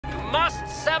must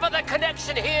sever the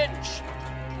connection hinge!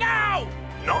 Now!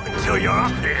 Not until you're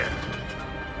up here.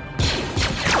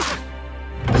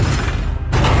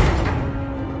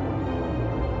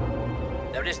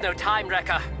 There is no time,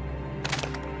 Wrecker.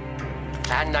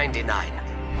 And 99.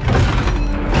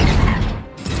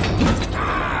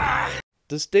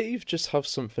 Does Dave just have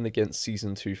something against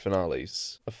Season 2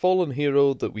 finales? A fallen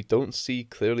hero that we don't see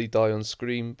clearly die on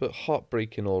screen, but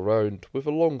heartbreaking all round, with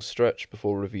a long stretch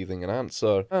before revealing an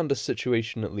answer, and a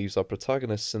situation that leaves our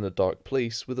protagonists in a dark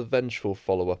place with a vengeful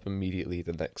follow-up immediately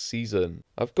the next season.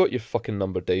 I've got your fucking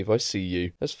number, Dave, I see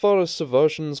you. As far as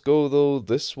subversions go though,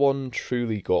 this one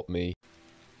truly got me.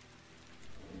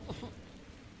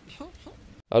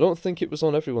 I don't think it was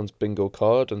on everyone's bingo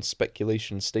card and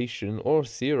speculation station or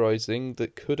theorising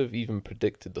that could have even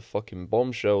predicted the fucking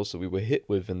bombshells that we were hit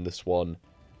with in this one.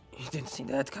 You didn't see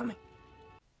that coming.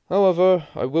 However,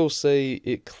 I will say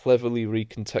it cleverly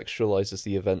recontextualises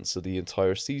the events of the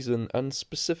entire season and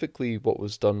specifically what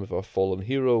was done with our fallen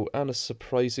hero and a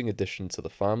surprising addition to the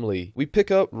family. We pick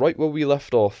up right where we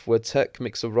left off, where Tech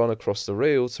makes a run across the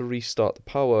rail to restart the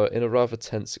power in a rather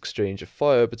tense exchange of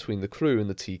fire between the crew and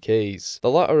the TKs, the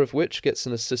latter of which gets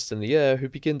an assist in the air who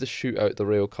begin to shoot out the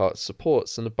rail cart's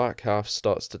supports and the back half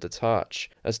starts to detach.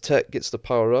 As Tech gets the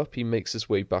power up, he makes his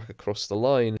way back across the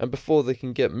line, and before they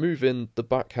can get moving, the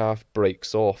back half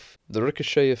breaks off. The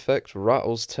ricochet effect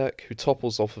rattles Tech, who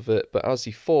topples off of it, but as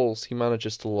he falls, he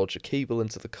manages to lodge a cable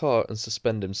into the cart and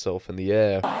suspend himself in the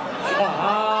air.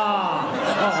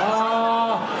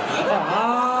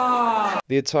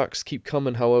 The attacks keep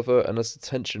coming, however, and as the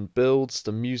tension builds,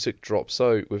 the music drops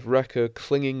out, with Wrecker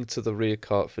clinging to the rear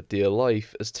cart for dear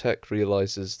life as Tech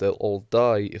realises they'll all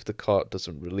die if the cart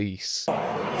doesn't release.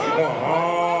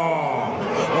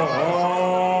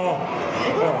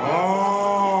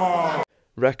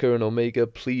 Wrecker and Omega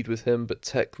plead with him, but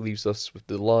Tech leaves us with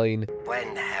the line,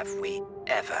 When have we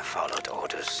ever followed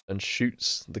orders? and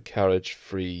shoots the carriage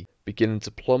free, beginning to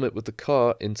plummet with the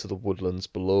car into the woodlands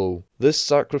below. This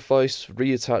sacrifice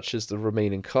reattaches the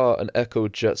remaining car and Echo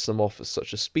jets them off at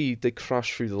such a speed they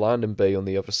crash through the landing bay on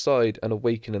the other side and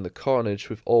awaken in the carnage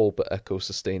with all but Echo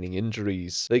sustaining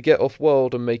injuries. They get off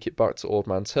world and make it back to Old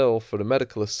Mantell for the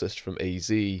medical assist from AZ.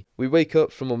 We wake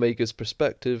up from Omega's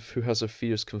perspective, who has her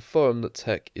fears confirmed that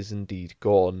Tech is indeed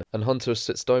gone, and Hunter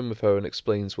sits down with her and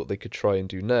explains what they could try and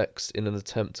do next in an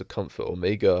attempt to comfort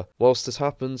Omega. Whilst this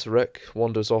happens, Rek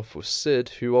wanders off with Sid,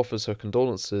 who offers her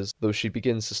condolences, though she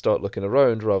begins to start looking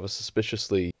around rather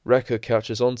suspiciously. Wrecker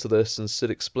catches on to this and Sid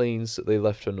explains that they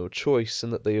left her no choice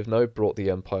and that they have now brought the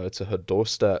Empire to her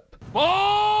doorstep.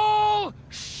 Bullshit!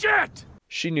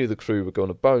 She knew the crew were going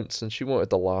to bounce and she wanted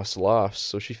the last laughs,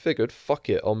 so she figured, fuck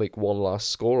it, I'll make one last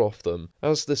score off them.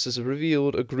 As this is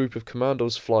revealed, a group of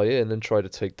commandos fly in and try to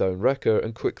take down Wrecker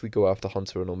and quickly go after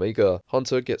Hunter and Omega.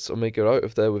 Hunter gets Omega out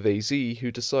of there with AZ,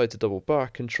 who decide to double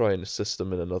back and try and assist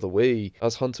them in another way.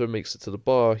 As Hunter makes it to the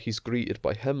bar, he's greeted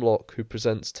by Hemlock, who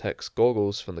presents Tech's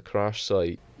goggles from the crash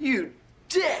site. You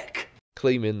dick!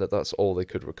 Claiming that that's all they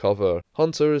could recover.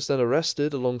 Hunter is then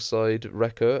arrested alongside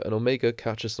Wrecker and Omega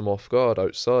catches them off guard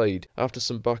outside. After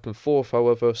some back and forth,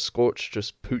 however, Scorch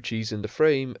just poochies in the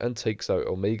frame and takes out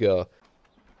Omega.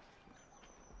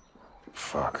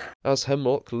 Fuck. As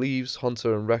Hemlock leaves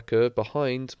Hunter and Wrecker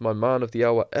behind, my man of the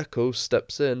hour Echo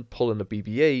steps in, pulling a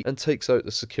BB-8 and takes out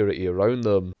the security around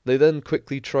them. They then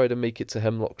quickly try to make it to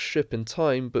Hemlock's ship in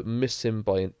time, but miss him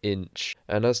by an inch.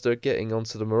 And as they're getting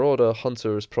onto the Marauder,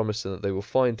 Hunter is promising that they will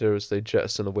find her as they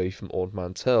jettison away from Old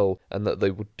Mantell, and that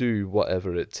they will do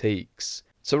whatever it takes.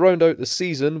 To round out the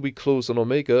season, we close on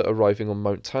Omega arriving on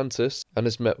Mount Tantus and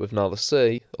is met with Nala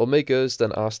Se. Omega is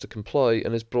then asked to comply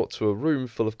and is brought to a room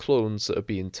full of clones that are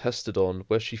being tested on,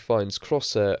 where she finds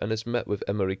Crosshair and is met with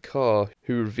Emery Carr,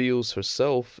 who reveals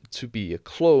herself to be a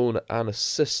clone and a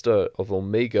sister of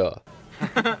Omega.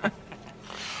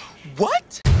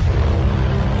 What?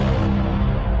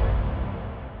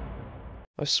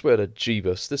 I swear to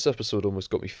Jeebus, this episode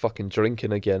almost got me fucking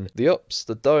drinking again. The ups,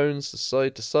 the downs, the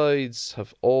side to sides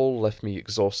have all left me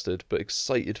exhausted, but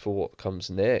excited for what comes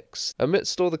next.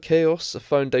 Amidst all the chaos, a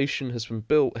foundation has been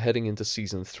built heading into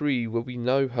Season 3, where we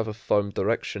now have a firm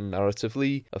direction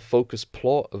narratively, a focused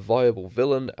plot, a viable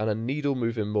villain, and a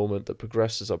needle-moving moment that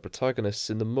progresses our protagonists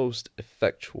in the most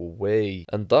effectual way.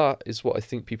 And that is what I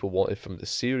think people wanted from this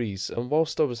series, and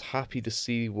whilst I was happy to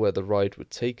see where the ride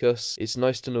would take us, it's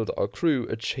nice to know that our crew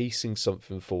are chasing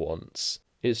something for once.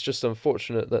 It's just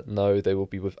unfortunate that now they will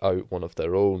be without one of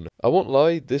their own. I won't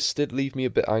lie, this did leave me a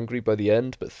bit angry by the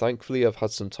end, but thankfully I've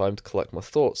had some time to collect my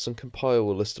thoughts and compile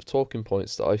a list of talking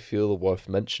points that I feel are worth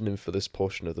mentioning for this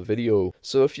portion of the video.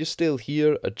 So if you're still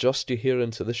here, adjust your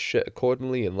hearing to this shit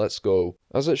accordingly and let's go.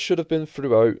 As it should have been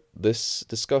throughout, this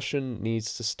discussion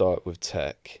needs to start with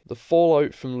Tech. The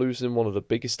fallout from losing one of the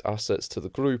biggest assets to the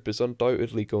group is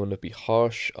undoubtedly going to be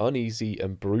harsh, uneasy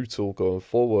and brutal going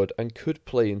forward, and could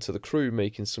play into the crew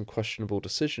making some questionable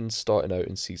decisions starting out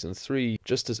in Season 3,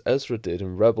 just as Ezra did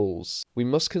in Rebels. We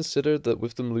must consider that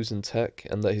with them losing Tech,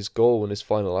 and that his goal in his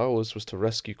final hours was to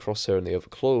rescue Crosshair and the other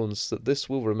clones, that this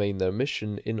will remain their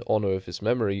mission in honour of his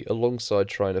memory alongside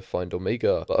trying to find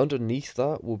Omega, but underneath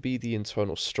that will be the internal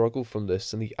struggle from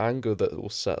this and the anger that will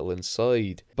settle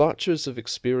inside. Batchers have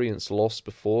experienced loss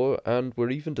before and were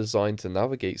even designed to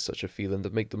navigate such a feeling to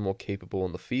make them more capable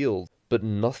on the field. But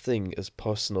nothing as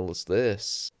personal as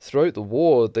this. Throughout the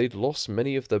war, they'd lost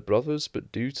many of their brothers,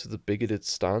 but due to the bigoted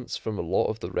stance from a lot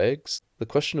of the regs, the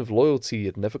question of loyalty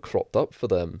had never cropped up for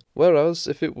them. Whereas,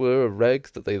 if it were a reg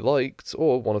that they liked,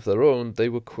 or one of their own, they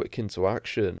were quick into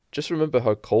action. Just remember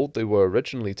how cold they were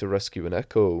originally to rescue an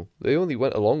Echo. They only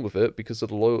went along with it because of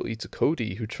the loyalty to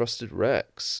Cody, who trusted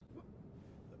Rex.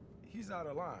 He's out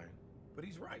of line, but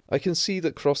he's right. I can see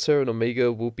that Crosshair and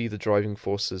Omega will be the driving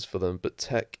forces for them, but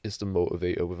Tech is the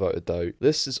motivator without a doubt.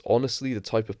 This is honestly the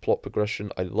type of plot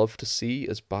progression I love to see,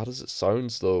 as bad as it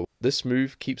sounds though. This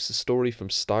move keeps the story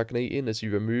from stagnating as you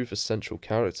remove a central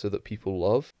character that people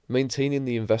love, maintaining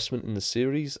the investment in the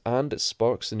series, and it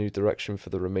sparks a new direction for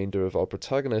the remainder of our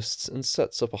protagonists and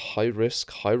sets up a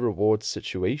high-risk, high-reward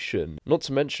situation. Not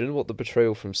to mention what the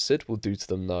betrayal from Sid will do to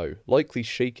them now, likely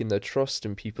shaking their trust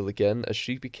in people again as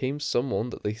she became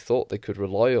someone that they thought they could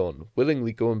rely on,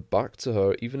 willingly going back to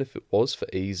her even if it was for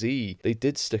AZ. They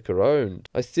did stick around.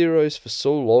 I theorised for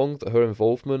so long that her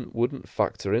involvement wouldn't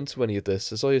factor into any of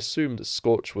this, as I assumed that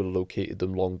Scorch would have located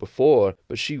them long before,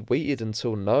 but she waited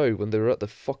until now when they were at the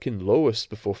fucking lowest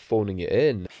before phoning it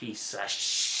in. Piece of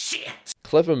shit.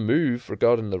 Clever move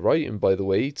regarding the writing, by the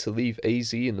way, to leave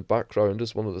AZ in the background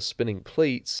as one of the spinning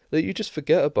plates that you just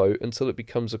forget about until it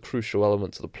becomes a crucial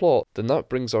element to the plot. Then that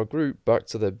brings our group back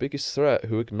to their biggest threat,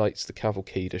 who ignites the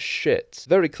cavalcade as shit.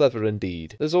 Very clever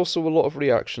indeed. There's also a lot of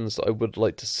reactions that I would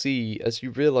like to see as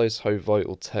you realise how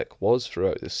vital Tech was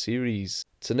throughout this series.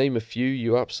 To name a few,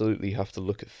 you absolutely have to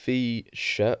look at Fee,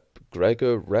 Shep,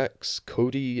 Gregor, Rex,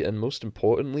 Cody, and most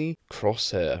importantly,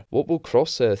 Crosshair. What will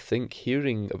Crosshair think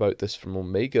hearing about this from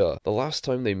Omega? The last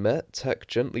time they met, Tech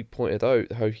gently pointed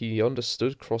out how he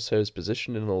understood Crosshair's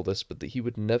position in all this, but that he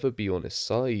would never be on his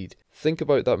side. Think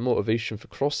about that motivation for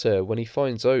Crosshair when he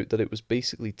finds out that it was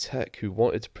basically Tech who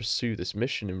wanted to pursue this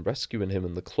mission in rescuing him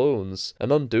and the clones,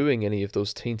 and undoing any of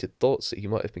those tainted thoughts that he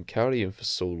might have been carrying for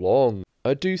so long.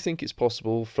 I do think it's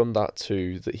possible from that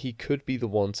too that he could be the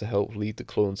one to help lead the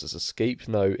clones' escape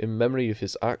now in memory of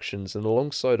his actions, and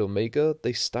alongside Omega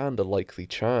they stand a likely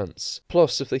chance.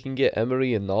 Plus, if they can get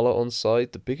Emery and Nala on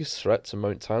side, the biggest threat to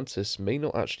Mount Tantis may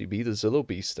not actually be the Zillo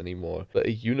Beast anymore, but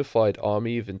a unified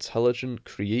army of intelligent,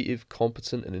 creative,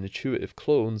 competent and intuitive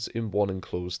clones in one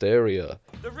enclosed area.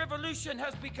 The revolution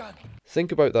has begun.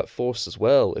 Think about that force as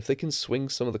well. If they can swing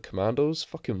some of the commandos,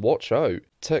 fucking watch out.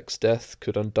 Tech's death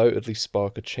could undoubtedly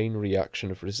spark a chain reaction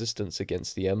of resistance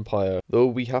against the Empire, though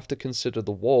we have to consider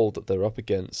the wall that they're up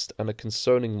against, and a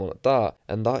concerning one at that,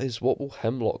 and that is what will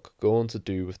Hemlock go on to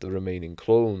do with the remaining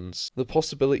clones. The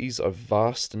possibilities are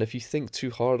vast, and if you think too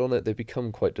hard on it they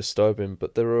become quite disturbing,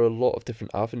 but there are a lot of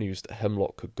different avenues that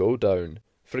Hemlock could go down.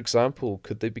 For example,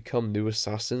 could they become new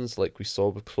assassins like we saw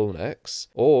with Clone X?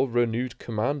 Or renewed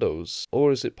commandos? Or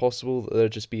is it possible that they're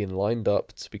just being lined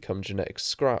up to become genetic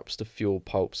scraps to fuel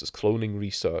Palps' cloning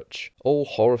research? All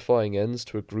horrifying ends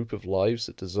to a group of lives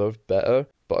that deserve better.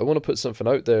 But I want to put something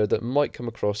out there that might come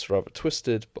across rather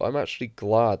twisted, but I'm actually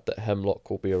glad that Hemlock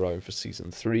will be around for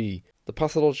Season 3. The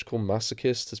pathological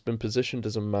masochist has been positioned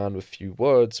as a man with few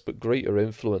words, but greater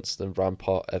influence than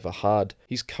Rampart ever had.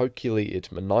 He's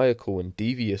calculated, maniacal and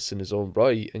devious in his own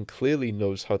right, and clearly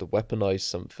knows how to weaponize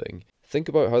something. Think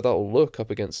about how that will look up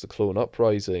against the clone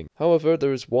uprising. However,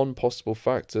 there is one possible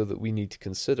factor that we need to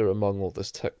consider among all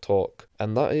this tech talk,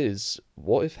 and that is,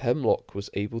 what if Hemlock was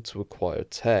able to acquire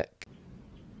Tech?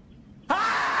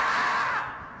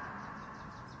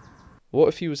 What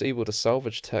if he was able to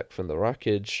salvage Tech from the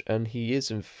wreckage, and he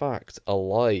is in fact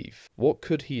alive? What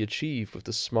could he achieve with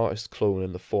the smartest clone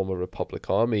in the former Republic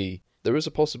army? There is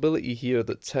a possibility here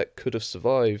that Tech could have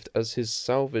survived, as his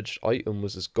salvaged item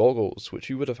was his goggles, which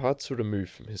he would have had to remove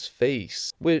from his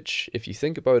face, which, if you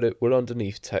think about it, were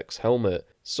underneath Tech's helmet.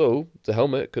 So, the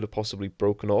helmet could have possibly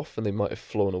broken off and they might have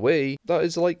flown away. That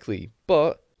is likely,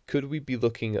 but Could we be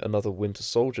looking at another Winter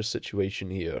Soldier situation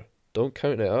here? Don't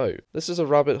count it out. This is a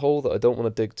rabbit hole that I don't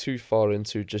want to dig too far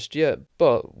into just yet,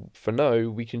 but for now,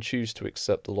 we can choose to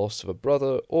accept the loss of a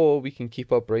brother, or we can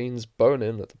keep our brains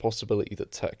burning at the possibility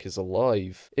that Tech is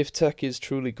alive. If Tech is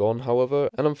truly gone, however,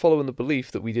 and I'm following the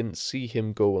belief that we didn't see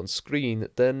him go on screen,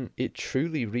 then it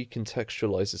truly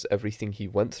recontextualizes everything he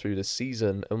went through this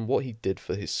season and what he did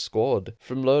for his squad.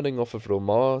 From learning off of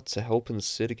Romar, to helping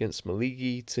Sid against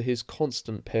Maligi, to his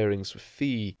constant pairings with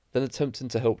Fee, then attempting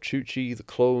to help Chuchi, the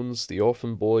clones, the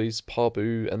orphan boys,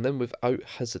 Pabu, and then without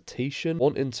hesitation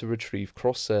wanting to retrieve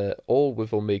Crosshair, all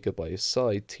with Omega by his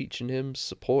side, teaching him,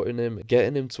 supporting him,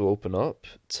 getting him to open up.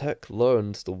 Tech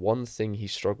learned the one thing he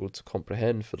struggled to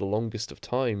comprehend for the longest of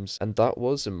times, and that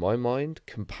was, in my mind,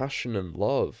 compassion and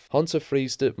love. Hunter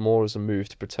phrased it more as a move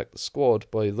to protect the squad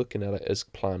by looking at it as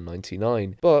Plan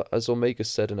 99, but as Omega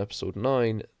said in episode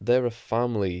 9, they're a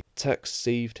family. Tech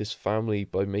saved his family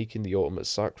by making the ultimate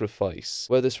sacrifice.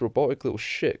 Where this robotic little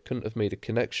shit couldn't have made a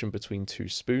connection between two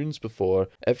spoons before,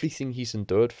 everything he's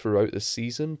endured throughout the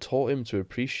season taught him to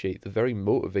appreciate the very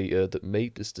motivator that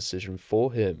made this decision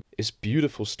for him. It's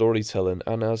beautiful storytelling,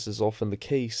 and as is often the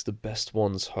case, the best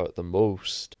ones hurt the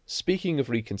most. Speaking of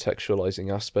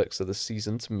recontextualizing aspects of the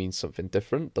season to mean something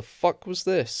different, the fuck was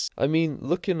this? I mean,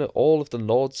 looking at all of the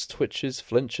nods, twitches,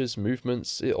 flinches,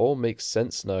 movements, it all makes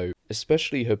sense now.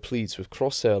 Especially her pleads with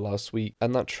Crosshair last week,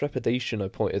 and that trepidation I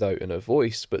pointed out in her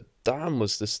voice, but damn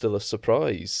was this still a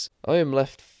surprise. I am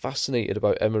left fascinated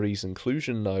about Emery's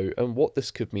inclusion now, and what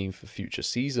this could mean for future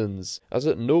seasons, as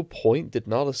at no point did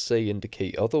Nala Se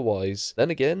indicate otherwise. Then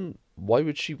again, why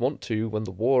would she want to when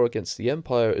the war against the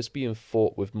Empire is being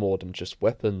fought with more than just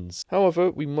weapons? However,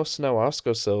 we must now ask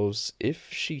ourselves,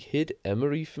 if she hid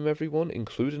Emery from everyone,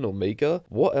 including Omega,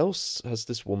 what else has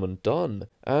this woman done?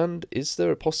 And is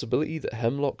there a possibility that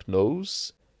Hemlock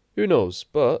knows? Who knows,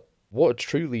 but what a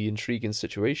truly intriguing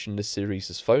situation this series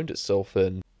has found itself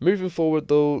in. Moving forward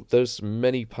though, there's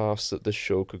many paths that this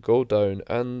show could go down,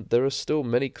 and there are still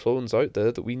many clones out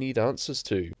there that we need answers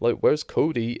to. Like, where's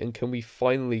Cody, and can we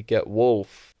finally get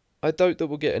Wolf? I doubt that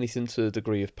we'll get anything to the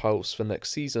degree of Pulse for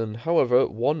next season. However,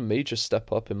 one major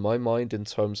step up in my mind in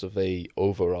terms of a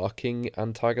overarching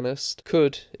antagonist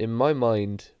could, in my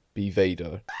mind, be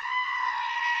Vader.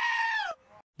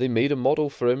 They made a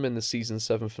model for him in the Season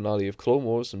 7 finale of Clone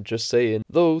Wars, I'm just saying.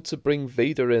 Though, to bring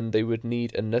Vader in, they would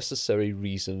need a necessary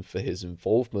reason for his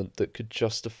involvement that could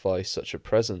justify such a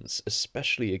presence,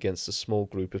 especially against a small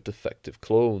group of defective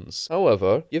clones.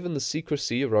 However, given the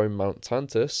secrecy around Mount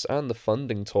Tantus and the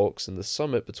funding talks in the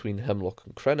summit between Hemlock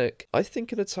and Krennic, I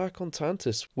think an attack on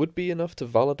Tantus would be enough to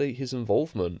validate his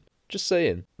involvement. Just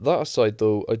saying. That aside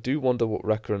though, I do wonder what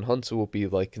Wrecker and Hunter will be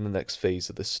like in the next phase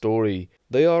of this story.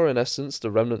 They are in essence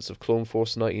the remnants of Clone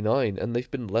Force 99, and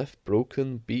they've been left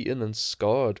broken, beaten and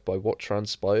scarred by what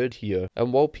transpired here.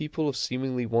 And while people have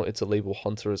seemingly wanted to label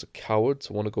Hunter as a coward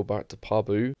to want to go back to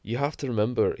Pabu, you have to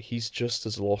remember he's just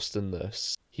as lost in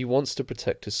this. He wants to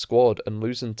protect his squad, and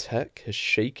losing Tech has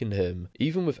shaken him.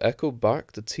 Even with Echo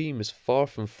back, the team is far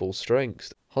from full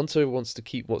strength. Hunter wants to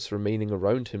keep what's remaining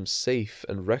around him safe,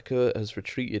 and Wrecker has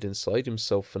retreated inside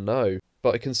himself for now.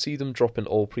 But I can see them dropping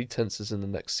all pretenses in the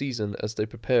next season as they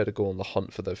prepare to go on the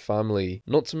hunt for their family.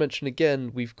 Not to mention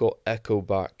again, we've got Echo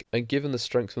back, and given the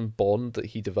strengthened bond that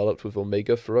he developed with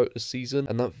Omega throughout the season,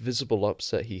 and that visible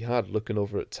upset he had looking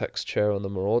over at Tech's chair on the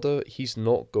Marauder, he's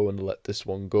not going to let this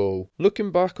one go.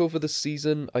 Looking back over the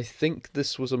season, I think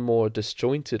this was a more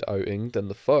disjointed outing than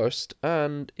the first,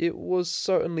 and it was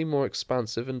certainly more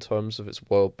expansive in terms of its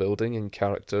world building and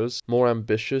characters, more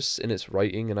ambitious in its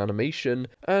writing and animation,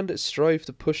 and its strive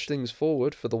to push things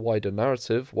forward for the wider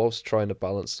narrative whilst trying to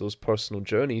balance those personal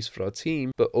journeys for our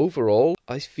team. But overall,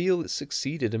 I feel it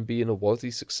succeeded in being a worthy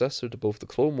successor to both the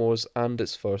Clone Wars and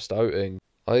its first outing.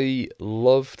 I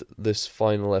loved this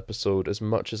final episode as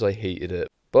much as I hated it,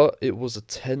 but it was a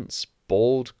tense,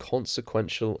 bold,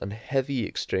 consequential and heavy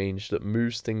exchange that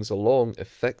moves things along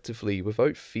effectively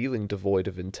without feeling devoid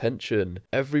of intention.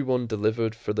 Everyone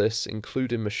delivered for this,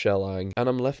 including Michelle Ang, and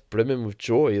I'm left brimming with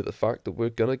joy at the fact that we're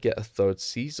gonna get a third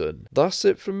season. That's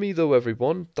it from me though,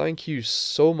 everyone. Thank you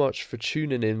so much for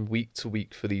tuning in week to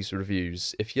week for these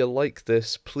reviews. If you like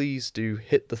this, please do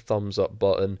hit the thumbs up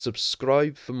button,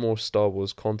 subscribe for more Star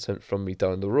Wars content from me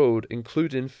down the road,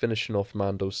 including finishing off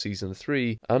Mando Season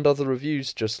 3 and other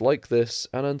reviews just like this.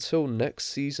 And until next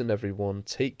season, everyone,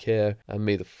 take care and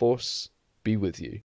may the Force be with you.